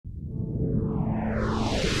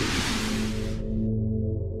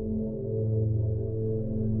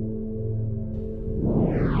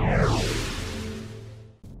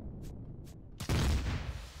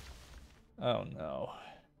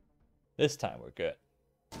This time we're good.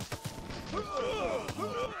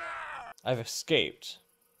 I've escaped.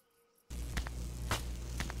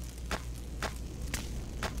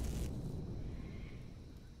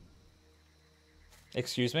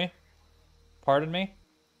 Excuse me? Pardon me?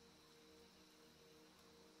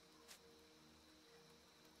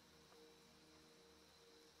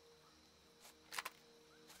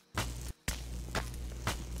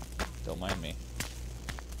 Don't mind me.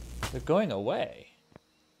 They're going away.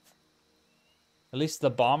 At least the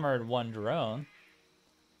bomber and one drone.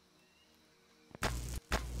 They're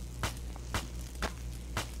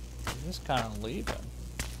just kind of leaving.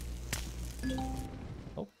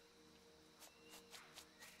 Oh.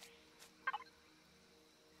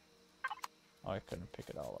 Oh, I couldn't pick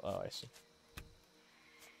it all up. Oh, I see.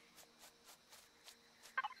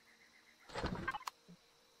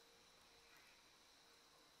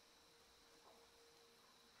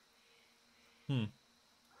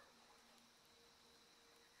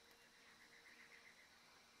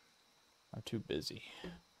 I'm too busy.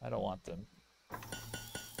 I don't want them.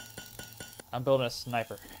 I'm building a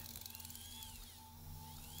sniper.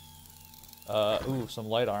 Ooh, some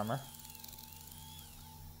light armor.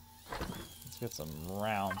 Let's get some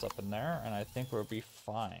rounds up in there, and I think we'll be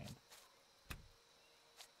fine.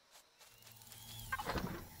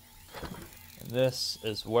 And this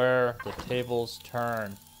is where the tables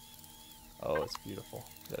turn. Oh, it's beautiful.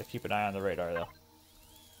 Gotta keep an eye on the radar, though.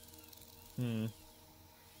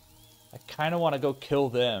 I kind of want to go kill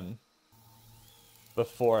them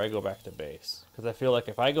before I go back to base. Because I feel like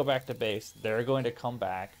if I go back to base, they're going to come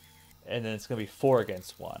back, and then it's going to be 4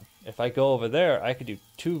 against 1. If I go over there, I could do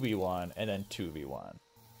 2v1 and then 2v1.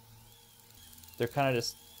 They're kind of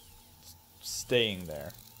just staying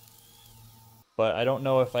there. But I don't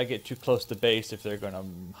know if I get too close to base if they're going to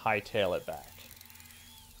hightail it back.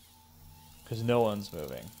 Because no one's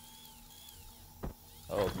moving.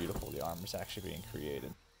 Oh, beautiful. The armor's actually being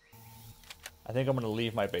created. I think I'm going to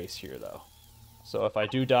leave my base here, though. So if I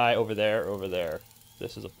do die over there,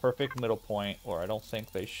 this is a perfect middle point where I don't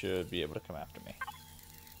think they should be able to come after me.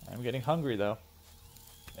 I'm getting hungry, though.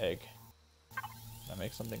 Egg. Can I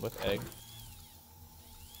make something with egg?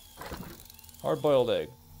 Hard-boiled egg.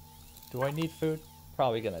 Do I need food?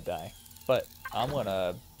 Probably going to die. But I'm going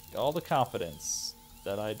to... all the confidence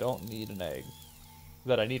that I don't need an egg.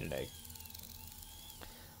 That I need an egg.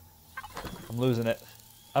 I'm losing it.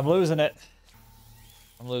 I'm losing it.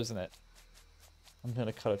 I'm losing it. I'm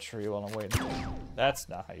gonna cut a tree while I'm waiting. That's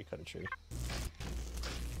not how you cut a tree.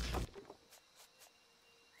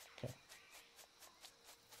 Okay.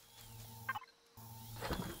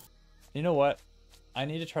 You know what? I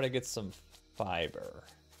need to try to get some fiber.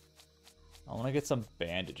 I want to get some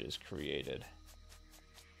bandages created.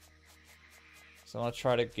 So I want to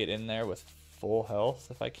try to get in there with full health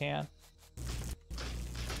if I can.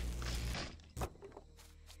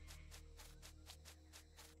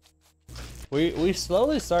 We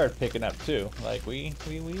slowly started picking up too. Like we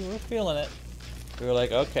were feeling it. We were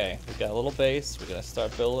like, okay, we got a little base. We're gonna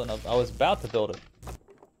start building. I was about to build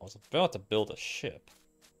a ship,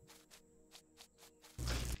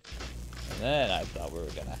 and then I thought we were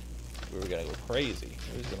gonna go crazy.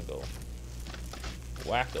 We was gonna go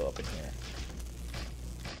wacko up in here.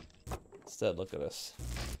 Instead, look at us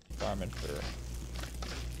farming for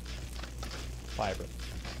fiber.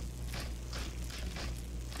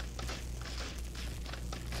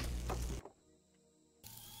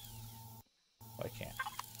 I can't.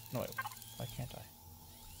 No, wait. Why can't I?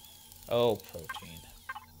 Oh, protein.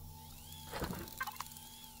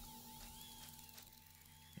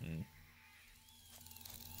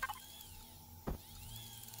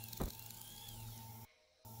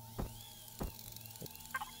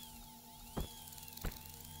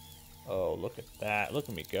 Oh, look at that. Look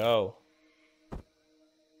at me go.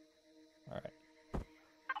 Alright.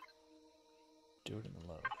 Do it in the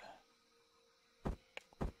load.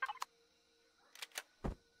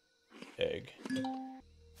 Egg.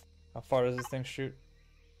 How far does this thing shoot?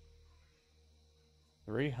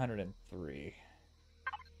 303.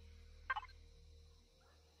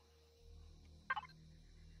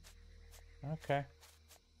 Okay.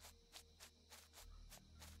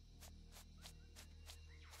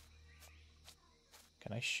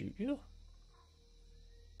 Can I shoot you?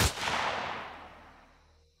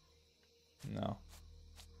 No.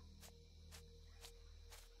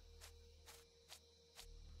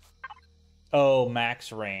 Oh,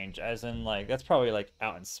 max range, as in like that's probably like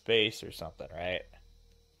out in space or something, right?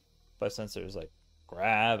 But since there's like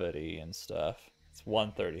gravity and stuff, it's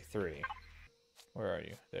 133. Where are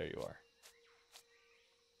you? There you are.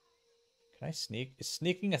 Can I sneak? Is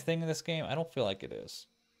sneaking a thing in this game? I don't feel like it is.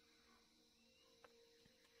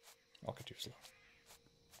 Walking too slow.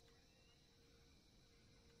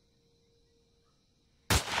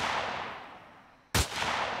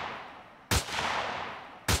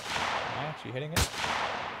 Am I actually hitting it?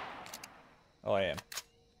 Oh, I am.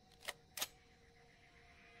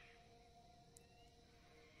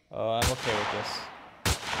 Oh, I'm okay with this.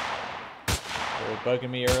 They were bugging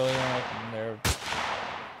me earlier, and they're...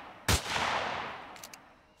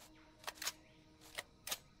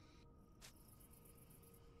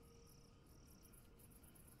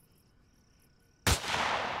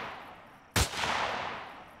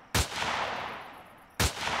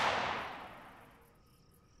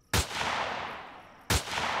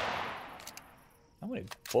 How many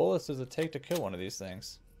bullets does it take to kill one of these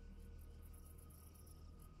things?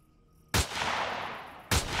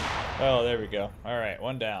 Oh, there we go. Alright,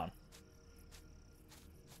 one down.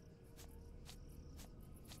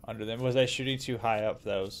 Under them. Was I shooting too high up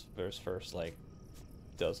those first, like,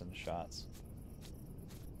 dozen shots?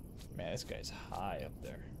 Man, this guy's high up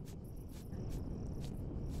there.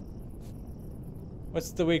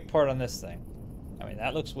 What's the weak part on this thing? I mean,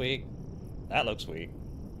 that looks weak. That looks weak.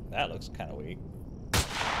 That looks kind of weak.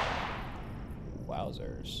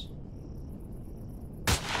 Wowzers.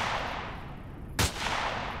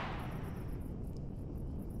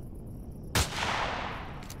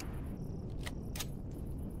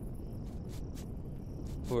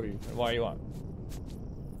 Who are you? Why are you on?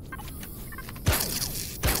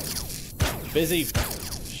 Busy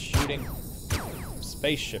shooting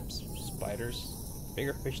spaceships, spiders.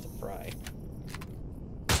 Bigger fish to fry.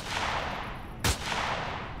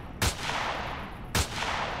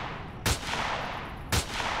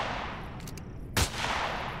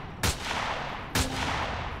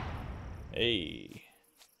 Hey.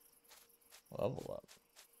 Level up.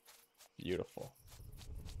 Beautiful.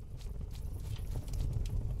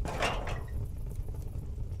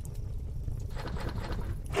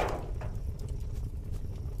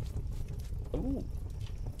 Ooh.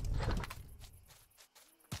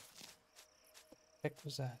 Heck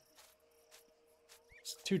was that?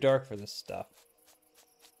 It's too dark for this stuff.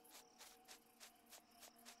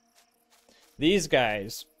 These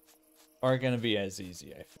guys aren't gonna be as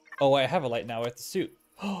easy, I feel. Oh, I have a light now with the suit.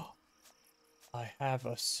 Oh, I have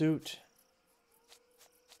a suit.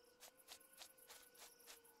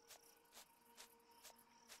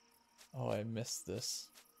 Oh, I missed this.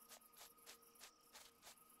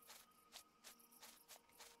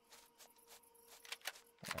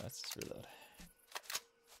 Alright, let's just reload.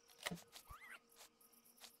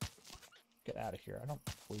 Get out of here. I don't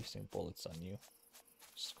wasting bullets on you.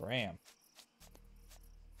 Scram.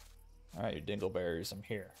 Alright, you dingleberries, I'm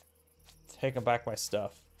here. Taking back my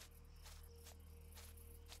stuff.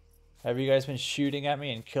 Have you guys been shooting at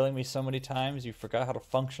me and killing me so many times you forgot how to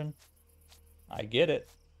function? I get it.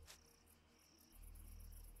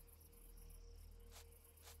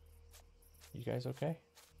 You guys okay?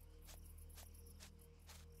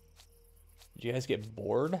 Did you guys get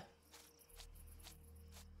bored?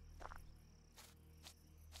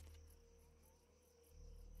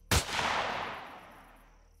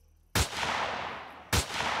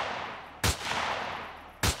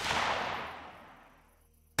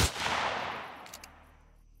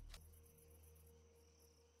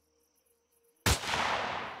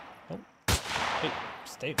 Oh. Hey,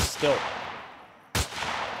 stay still.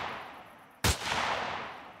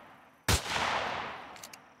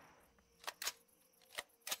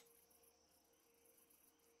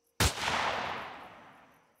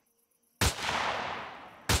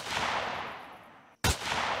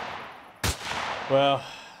 Well,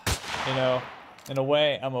 you know, in a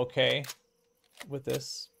way, I'm okay with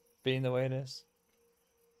this being the way it is.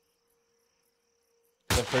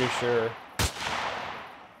 'Cause I'm pretty sure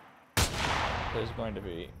there's going to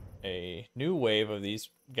be a new wave of these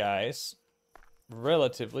guys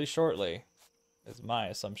relatively shortly, is my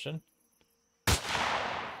assumption.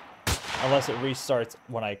 Unless it restarts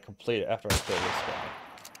when I complete it after I kill this guy.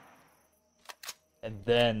 And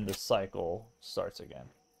then the cycle starts again.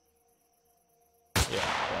 Yeah,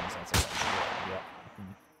 that makes sense. Yeah.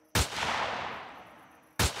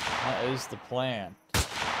 That is the plan.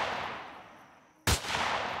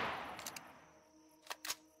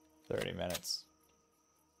 30 minutes.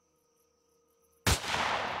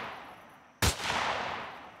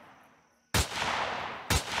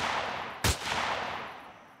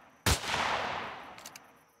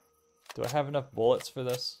 Do I have enough bullets for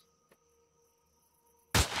this?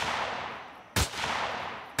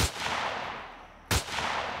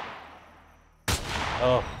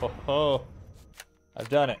 Oh, ho, ho. I've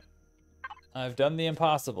done it. I've done the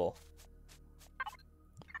impossible.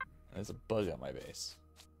 There's a bug on my base.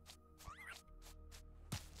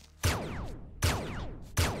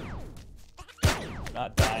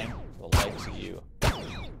 not dying the likes of you.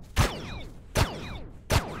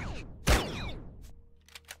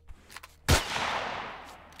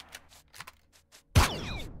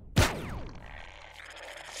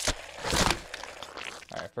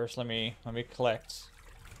 Alright, first let me collect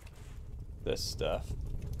this stuff.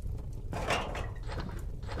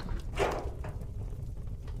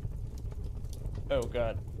 Oh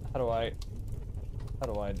god, how do I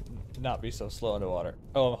not be so slow underwater?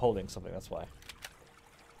 Oh, I'm holding something, that's why.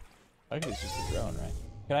 I think it's just a drone, right?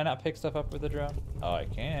 Can I not pick stuff up with the drone? Oh, I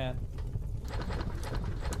can.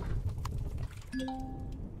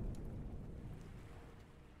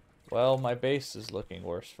 Well, my base is looking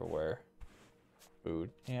worse for wear. Food.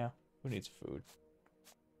 Yeah, who needs food?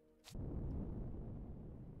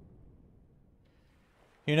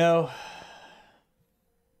 You know...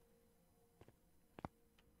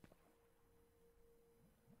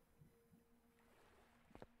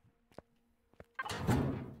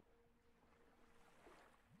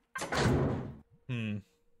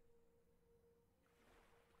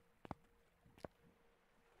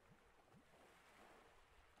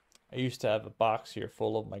 I used to have a box here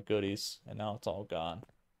full of my goodies, and now it's all gone.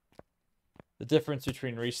 The difference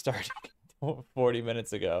between restarting 40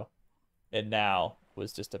 minutes ago and now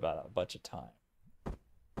was just about a bunch of time.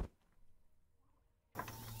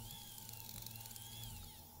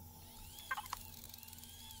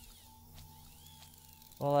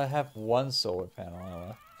 Well, I have one solar panel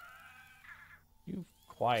left. You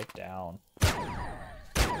quiet down.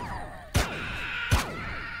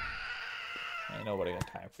 Ain't nobody got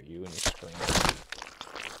time for you and your screen.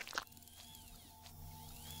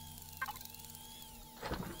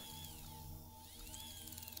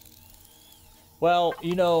 Well,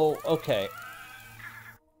 you know, okay.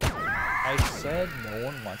 I said no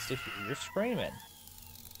one wants to hear your screaming.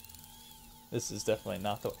 This is definitely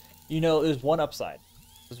not the... You know, there's one upside.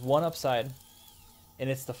 There's one upside, and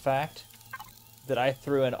it's the fact that I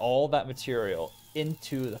threw in all that material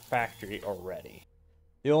into the factory already.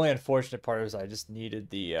 The only unfortunate part is I just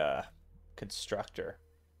needed the constructor.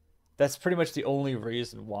 That's pretty much the only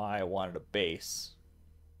reason why I wanted a base,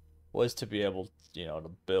 was to be able, you know,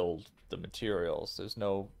 to build the materials. There's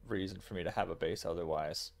no reason for me to have a base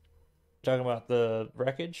otherwise. Talking about the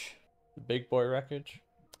wreckage? The big boy wreckage?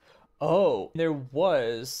 Oh, there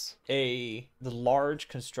was the large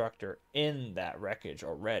constructor in that wreckage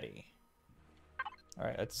already.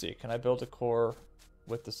 Alright, let's see. Can I build a core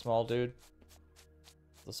with the small dude?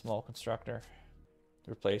 The small constructor?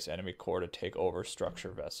 Replace enemy core to take over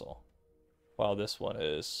structure vessel. While this one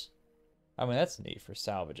is... I mean, that's neat for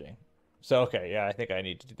salvaging. So, okay, yeah, I think I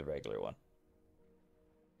need to do the regular one.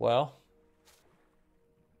 Well...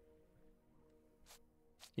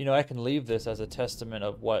 You know, I can leave this as a testament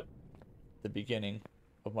of what the beginning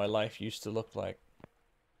of my life used to look like.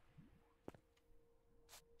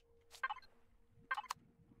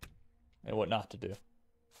 And what not to do.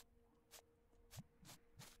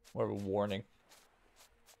 More of a warning.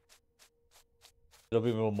 It'll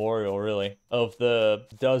be a memorial, really, of the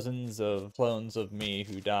dozens of clones of me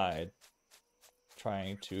who died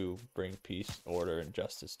trying to bring peace, order, and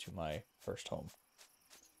justice to my first home.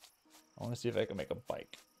 I want to see if I can make a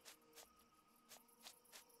bike.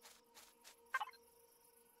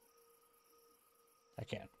 I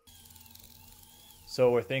can.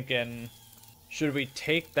 So we're thinking, should we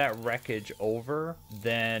take that wreckage over,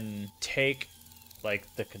 then take,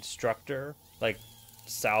 like, the constructor, like,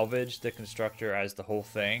 salvage the constructor as the whole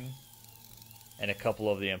thing, and a couple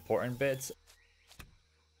of the important bits?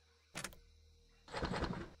 If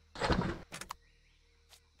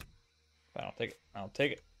I don't take it, I don't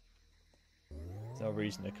take it. There's no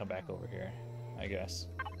reason to come back over here, I guess.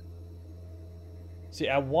 See,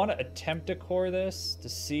 I want to attempt to core this to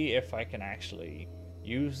see if I can actually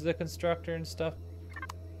use the constructor and stuff.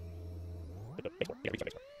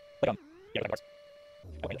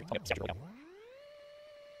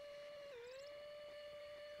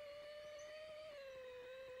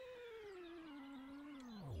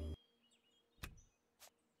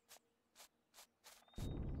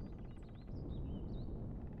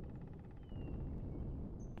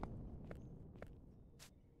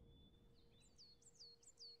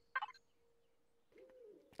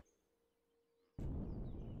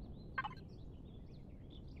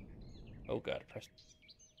 Oh god, press.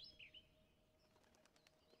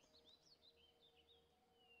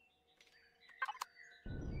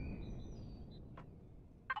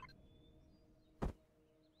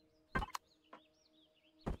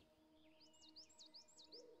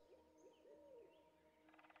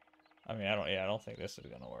 I mean, I don't think this is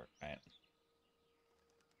gonna work, right?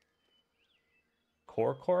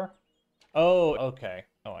 Core? Oh, okay.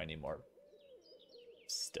 Oh, I need more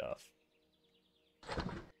stuff.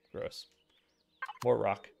 Gross. More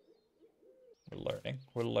rock. We're learning.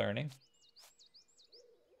 We're learning.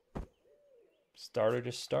 Starter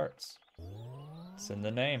just starts. It's in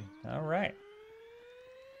the name. All right.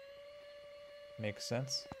 Makes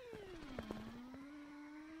sense.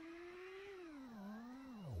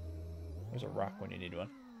 There's a rock when you need one.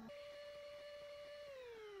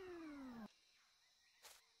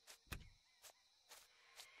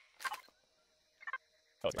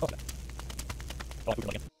 Oh, oh. Oh,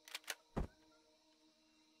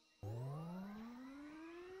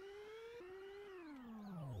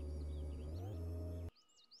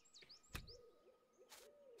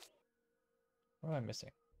 what am I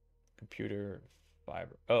missing? Computer,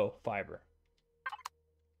 fiber. Oh, fiber.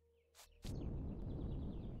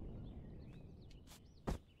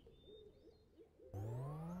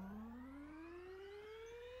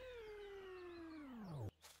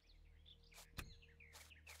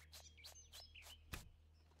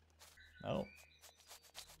 Oh.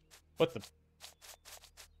 What the?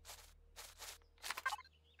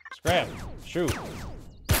 Scram! Shoo!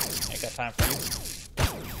 Ain't got time for you.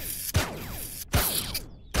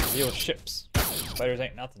 Deal with ships. Spiders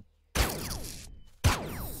ain't nothing.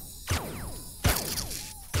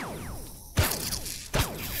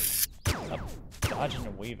 Stop dodging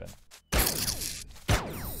and weaving.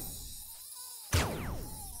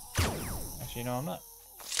 Actually, no, I'm not.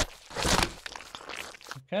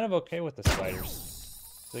 I'm kind of okay with the spiders.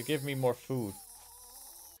 They give me more food.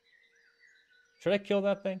 Should I kill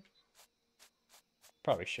that thing?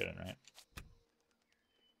 Probably shouldn't, right?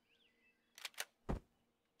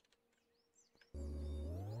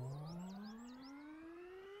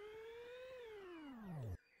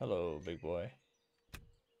 Hello, big boy.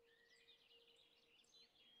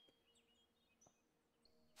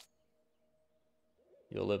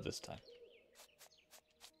 You'll live this time.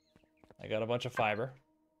 I got a bunch of fiber.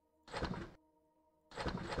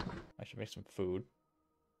 I should make some food.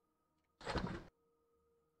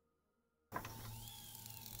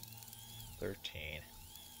 13.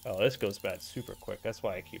 Oh, this goes bad super quick. That's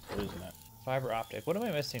why I keep losing it. Fiber optic. What am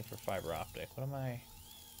I missing for fiber optic? What am I...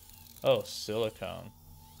 Oh, silicone.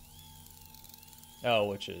 Oh,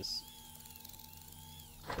 which is...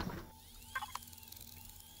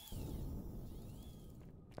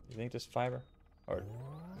 You think this fiber? Or...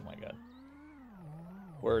 Oh my god.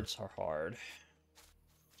 Words are hard.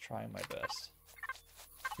 Trying my best.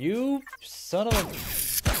 You son of a...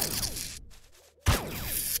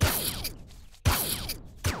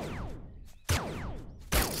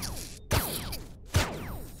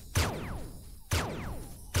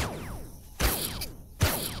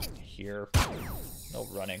 Here. No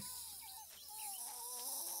running.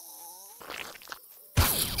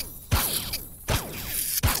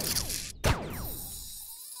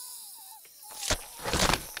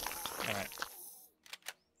 Alright.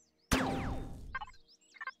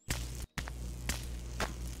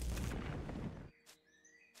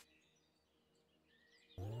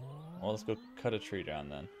 Well, let's go cut a tree down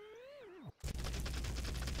then.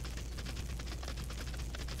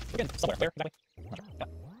 Again, somewhere there, that way. Yeah.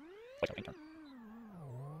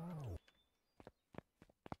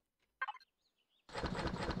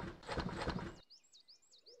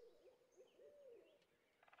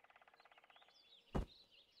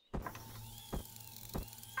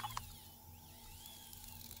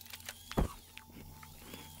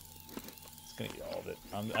 It's gonna eat all of it.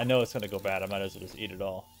 I know it's gonna go bad. I might as well just eat it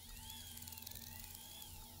all.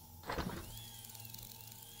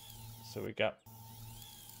 So we got...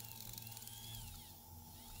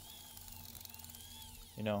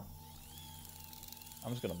 You know,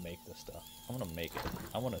 I'm just gonna make this stuff. I'm gonna make it.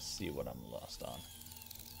 I want to see what I'm lost on.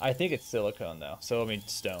 I think it's silicone though. So I mean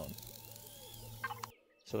stone.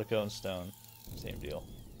 Silicone, stone, same deal.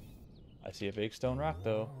 I see a big stone rock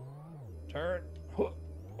though. Turn.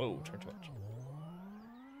 Oh, turn to it.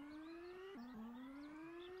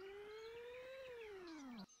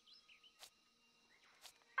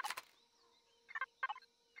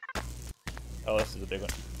 Oh, this is a big one.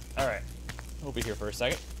 All right, we'll be here for a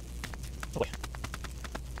second. Oh, boy.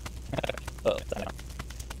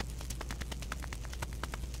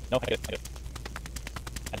 No, I did.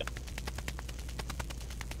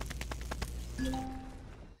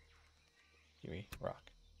 Give me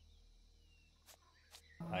rock.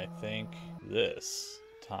 I think this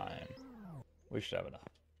time we should have enough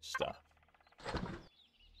stuff.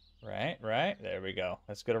 Right, right. There we go.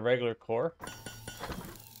 Let's get a regular core.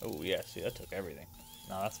 Oh, yeah, see, that took everything.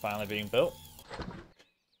 Now that's finally being built.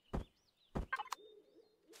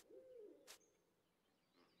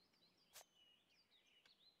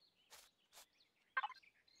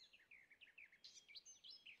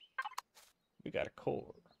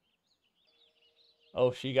 core.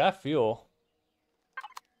 Oh, she got fuel.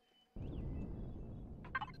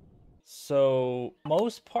 So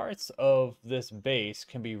most parts of this base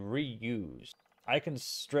can be reused. I can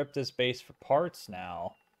strip this base for parts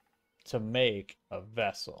now to make a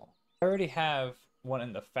vessel. I already have one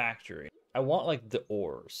in the factory. I want like the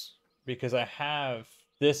ores because I have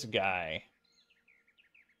this guy.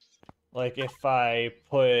 Like if I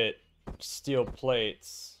put steel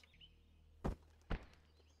plates.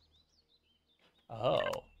 Oh.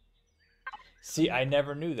 See, I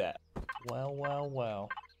never knew that. Well, well, well.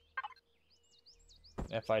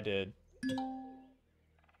 If I did.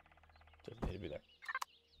 Doesn't need to be there.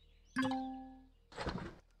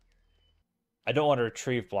 I don't want to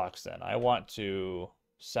retrieve blocks then. I want to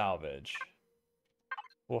salvage.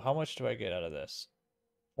 Well, how much do I get out of this?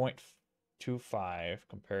 0.25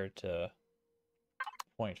 compared to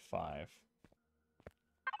 0.5.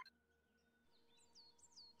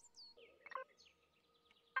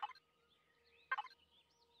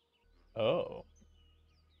 Oh.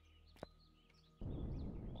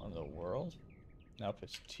 On the world? Now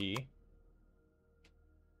it's T.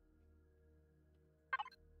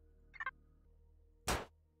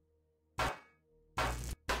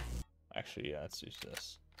 Actually, yeah, let's use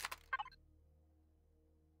this.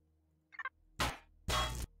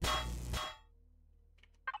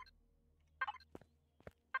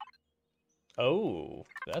 Oh,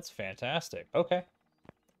 that's fantastic. Okay.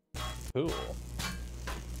 Cool.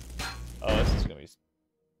 Oh, this is gonna be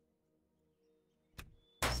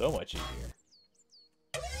so much easier.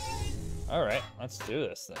 Alright, let's do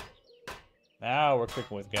this then. Now we're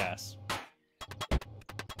cooking with gas.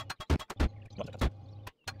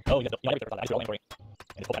 Oh, yeah, I actually all inventory.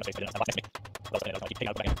 And full space, but it doesn't have box next to me. Well, then it doesn't keep taking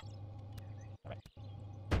out the back end. Alright.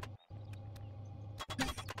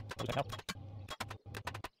 Who's that now?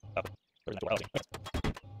 Oh, there's that door.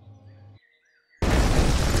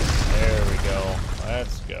 There we go.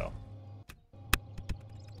 Let's go.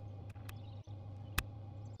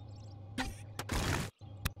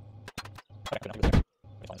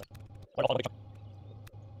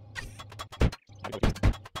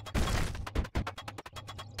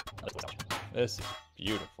 This is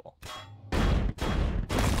beautiful.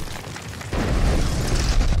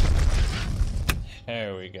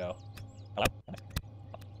 There we go. Oh my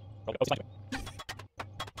god!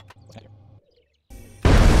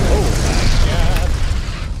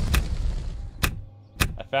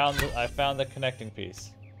 I found the connecting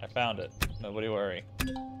piece. I found it. Nobody worry.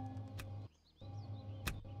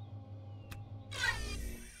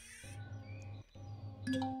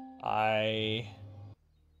 I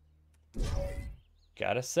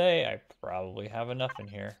gotta say, I probably have enough in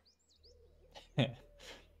here.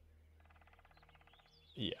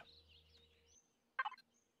 Yeah.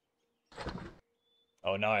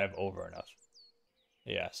 Oh, now I have over enough.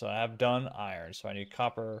 Yeah, so I have done iron, so I need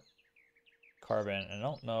copper, carbon, and I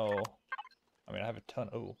don't know. I mean, I have a ton.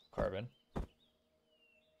 Oh, carbon.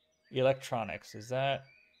 Electronics, is that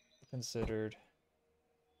considered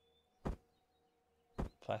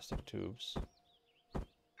plastic tubes?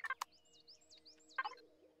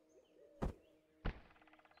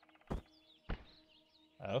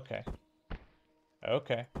 Okay.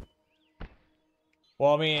 Okay.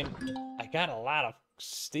 Well, I mean, I got a lot of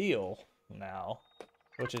steel now,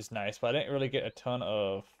 which is nice, but I didn't really get a ton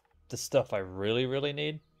of the stuff I really, really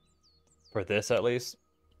need. For this, at least.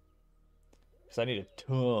 Because I need a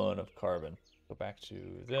ton of carbon. Go back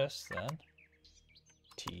to this, then.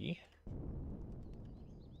 T.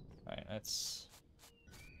 Alright, let's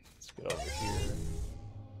get over here.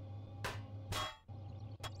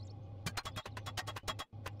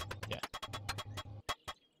 Yeah.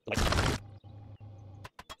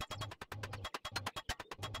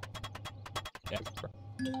 Yeah.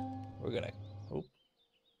 We're gonna... Oh.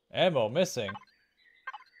 Ammo missing.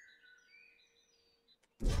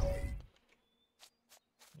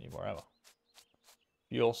 Need more ammo.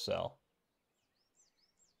 Fuel cell.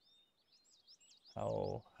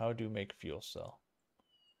 How do you make fuel cell?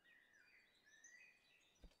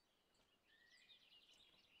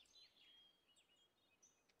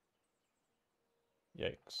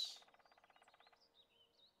 Yikes.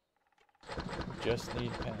 Just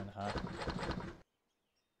need pen, huh?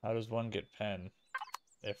 How does one get pen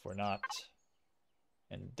if we're not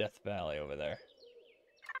in Death Valley over there?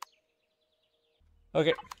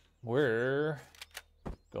 Okay, we're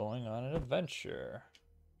going on an adventure.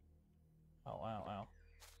 Oh, wow, wow.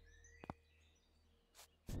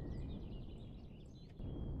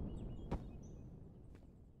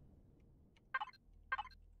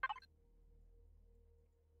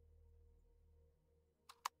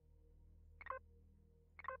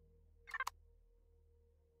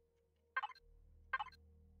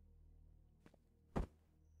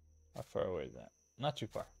 far away is that? Not too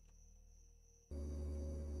far.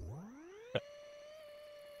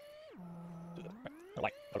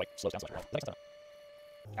 Like, slows down. Next time.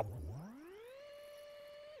 Ow.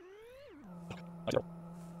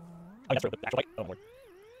 I'm gonna throw the actual light. Oh, Lord.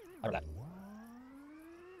 I heard that.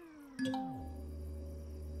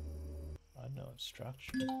 Unknown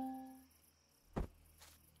structure. I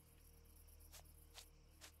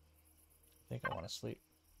think I want to sleep.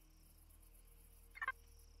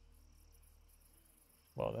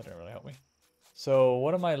 Well, that didn't really help me. So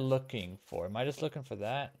what am I looking for? Am I just looking for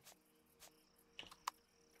that?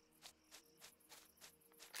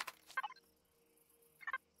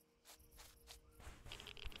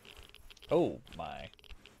 Oh my.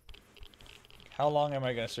 How long am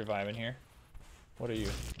I going to survive in here? What are you?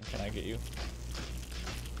 Can I get you?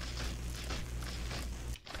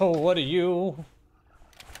 Oh, what are you?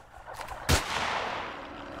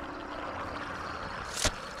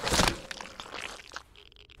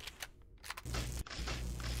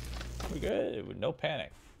 We good? With no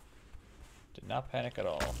panic. Did not panic at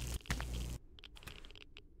all.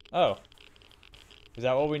 Oh. Is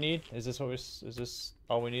that what we need? Is this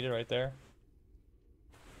all we needed right there?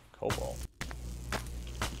 Cobalt.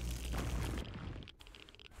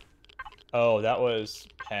 Oh, that was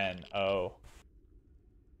pen. Oh.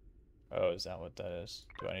 Oh, is that what that is?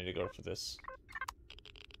 Do I need to go for this?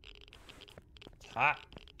 Ha!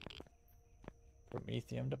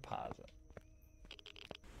 Promethium deposit.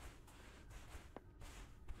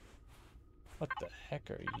 What the heck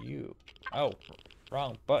are you? Oh,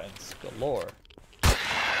 wrong buttons galore.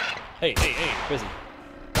 Hey, hey, hey, busy.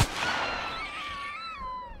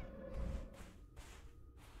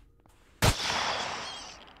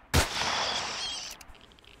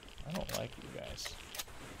 I don't like you guys.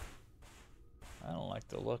 I don't like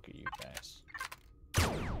the look of you guys.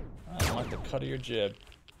 I don't like the cut of your jib.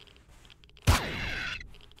 Come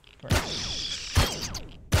here.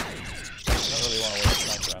 I don't really want to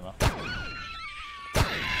waste sniper ammo.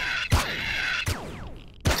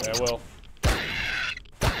 Yeah, I will.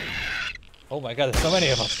 Oh my god, there's so many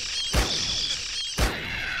of them.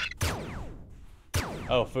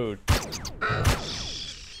 Oh, food.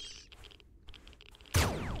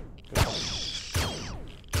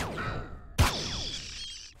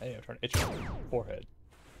 Hey, I'm trying to itch my forehead.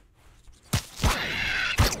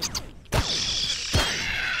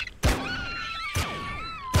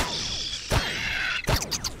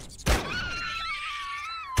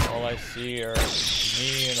 All I see are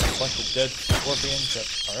me and a bunch of dead scorpions that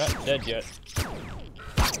are not dead yet.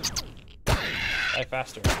 Die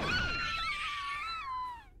faster.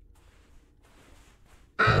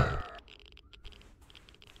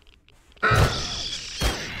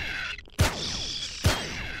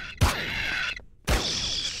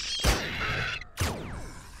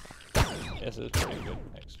 This is pretty good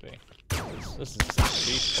XP. This is some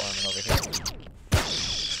beef farming over here.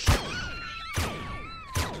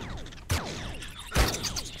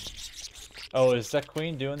 Oh, is that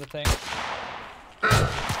queen doing the thing?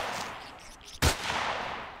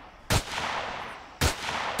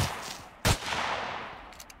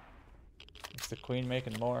 Is the queen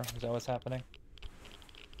making more? Is that what's happening?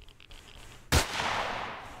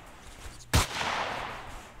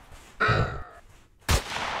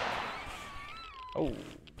 Oh,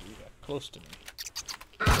 you got close to me.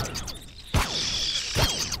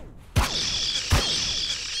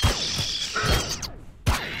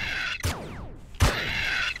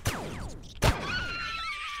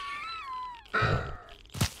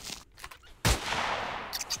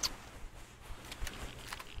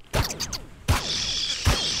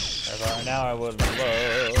 Now I would love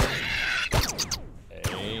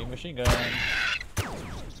a machine gun.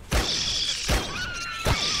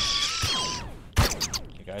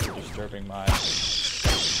 You guys are disturbing my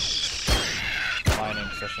mining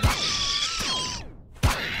session.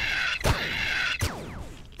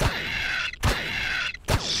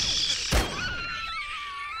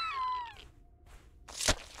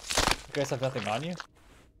 You guys have nothing on you?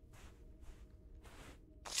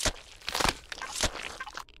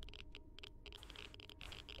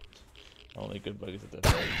 Only good buddies at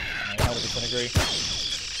this rate. I 100% agree.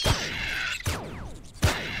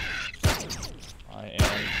 I am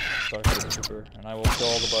a Starship Trooper, and I will kill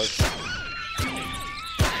all the bugs.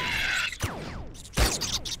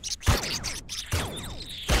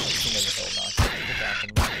 Get down from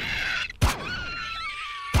there.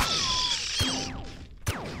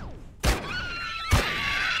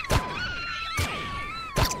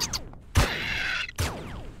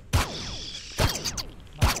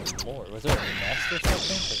 Lord, was there a nest or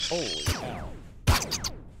something? Like, holy cow.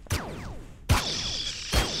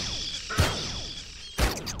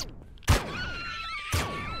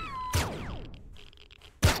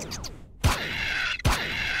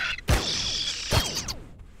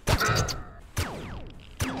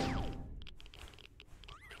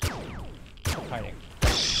 hiding?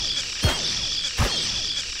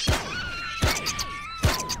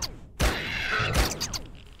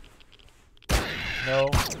 No.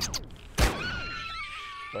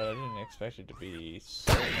 But I didn't expect it to be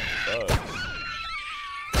so many bugs.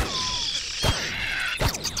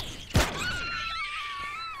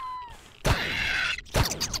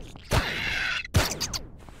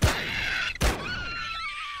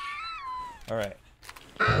 Alright.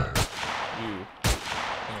 You.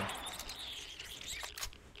 Come here.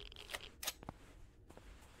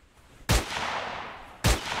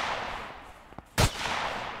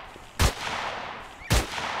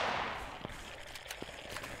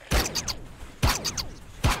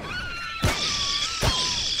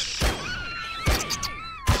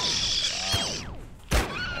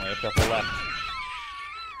 Only a couple left.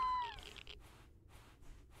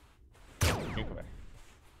 You come here.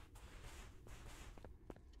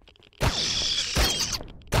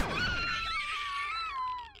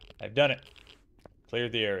 I've done it.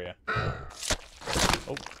 Cleared the area.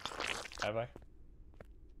 Oh, have I?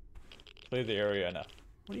 Cleared the area enough.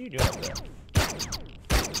 What are you doing up there?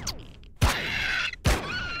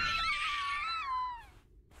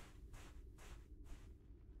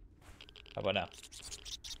 How about now?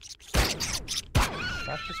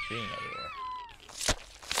 Stop just being everywhere.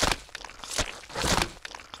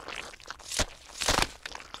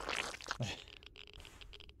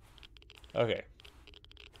 Okay.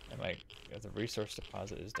 Am I... The resource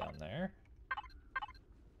deposit is down there?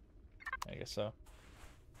 I guess so.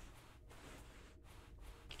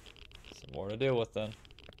 Some more to deal with then.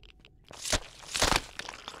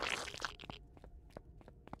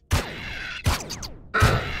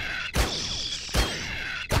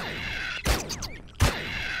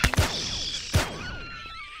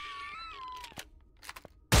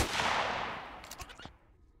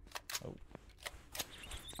 Oh.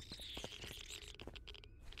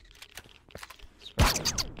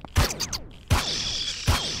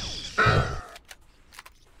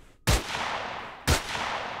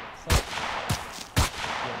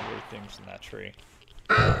 Things in that tree.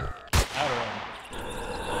 Outer ring.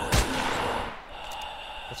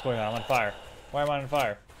 What's going on? I'm on fire. Why am I on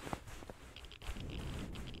fire?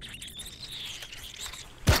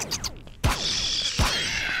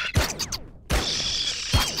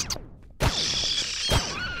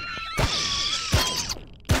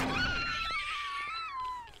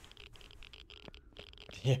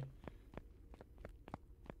 Yeah.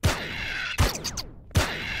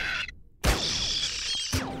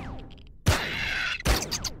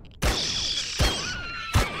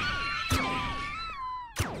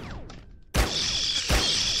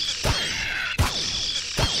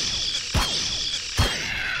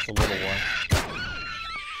 A little one.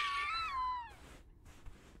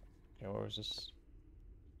 Okay, where was this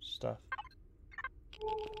stuff?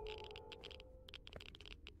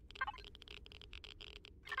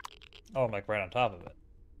 Oh, I'm like right on top of it.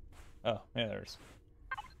 Oh, yeah, there's.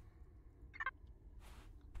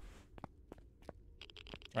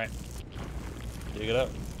 Right. Dig it up.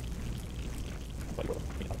 I'm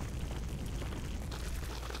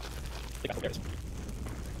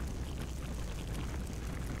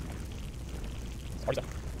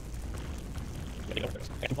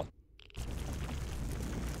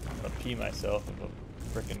gonna pee myself if a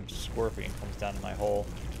frickin' scorpion comes down in my hole.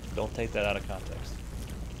 Don't take that out of context.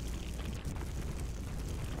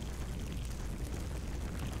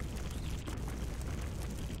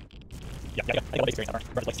 Yeah, I got one experience armor.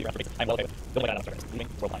 Burns like zero after basic. I'm well okay with. Don't worry about it, I'm sorry. Leaving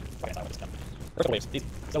world line. Fire inside with this gun. First waves. These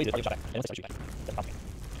so easy to target shot at. And once I start shooting back. That's pumping.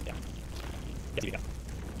 Yeah. Get TV gun.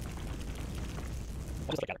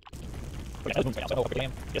 What is like gather? Okay, now this moon's right now, so okay,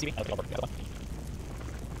 damn. Get TV. I'll take over. The other one.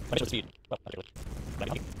 My mission with speed. Well, not really.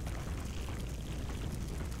 But I can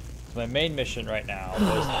So my main mission right now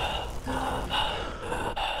was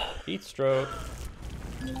heat stroke.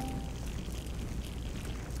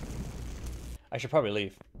 I should probably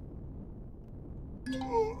leave.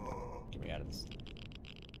 Get me out of this.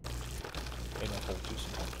 Make my hole too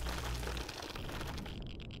small.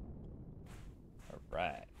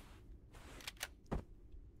 Alright.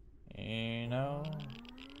 You know,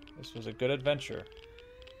 this was a good adventure.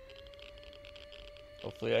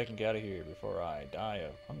 Hopefully I can get out of here before I die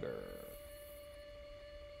of hunger.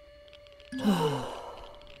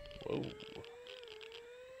 Whoa.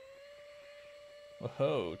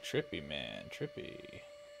 Whoa, trippy man, trippy.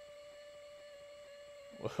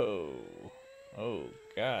 Whoa. Oh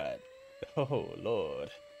God. Oh Lord.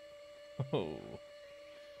 Oh.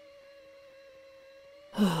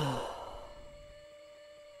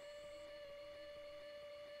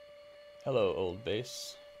 Hello, old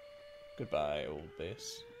base. Goodbye, old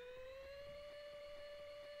base.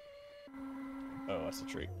 Oh, that's a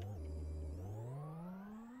tree.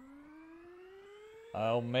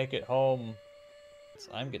 I'll make it home.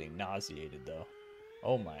 I'm getting nauseated though.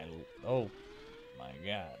 Oh my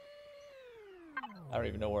god. I don't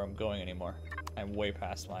even know where I'm going anymore. I'm way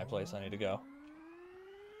past my place I need to go.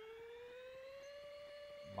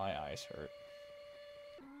 My eyes hurt.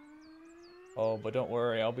 Oh, but don't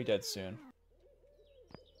worry, I'll be dead soon.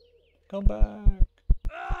 Come back.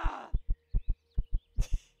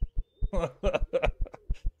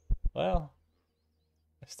 Well,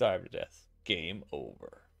 I starved to death. Game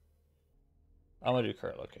over. I'm gonna do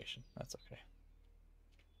current location. That's okay.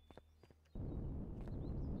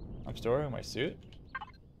 I'm storing my suit?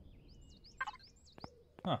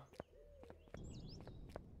 Huh.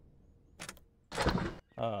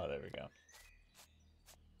 Oh, there we go.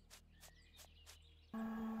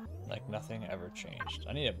 Like nothing ever changed.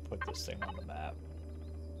 I need to put this thing on the map.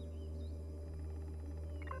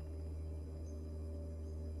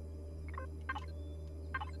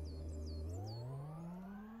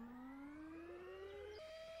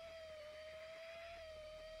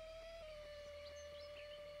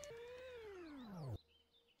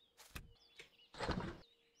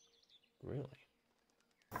 Really?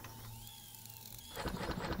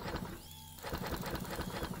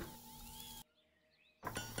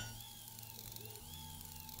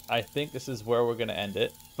 I think this is where we're going to end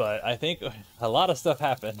it, but I think a lot of stuff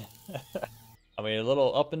happened. I mean, a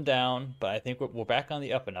little up and down, but I think we're back on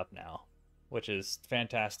the up and up now, which is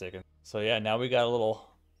fantastic. So yeah, now we got a little...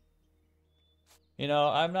 You know,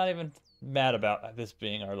 I'm not even mad about this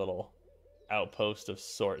being our little outpost of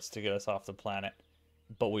sorts to get us off the planet,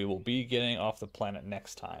 but we will be getting off the planet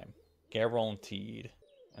next time. Guaranteed.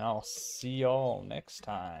 And I'll see y'all next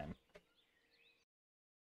time.